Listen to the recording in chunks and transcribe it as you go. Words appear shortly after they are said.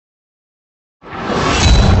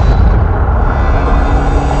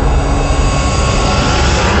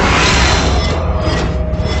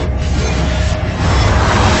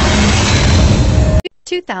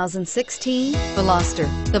2016 Veloster.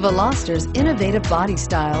 The Veloster's innovative body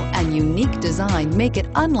style and unique design make it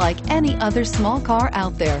unlike any other small car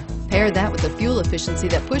out there. Pair that with a fuel efficiency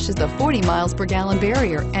that pushes the 40 miles per gallon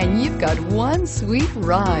barrier, and you've got one sweet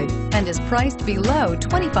ride, and is priced below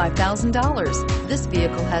 $25,000. This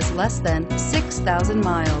vehicle has less than 6,000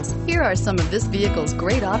 miles. Here are some of this vehicle's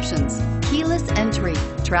great options: keyless entry,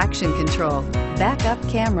 traction control, backup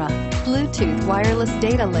camera, Bluetooth wireless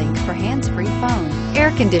data link for hands-free phone,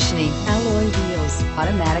 air conditioning, alloy wheels,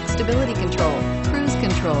 automatic stability control, cruise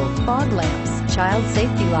control, fog lamps, child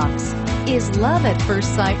safety locks. Is love at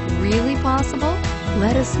first sight really possible?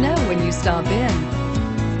 Let us know when you stop in.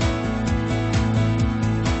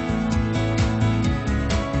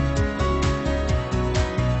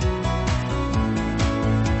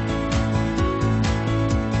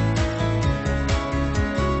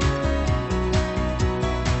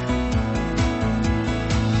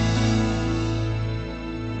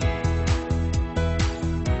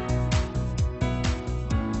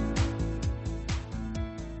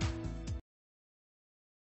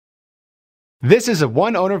 This is a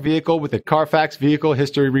one-owner vehicle with a Carfax Vehicle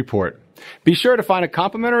History Report. Be sure to find a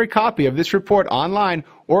complimentary copy of this report online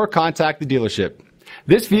or contact the dealership.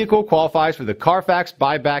 This vehicle qualifies for the Carfax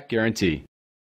Buyback Guarantee.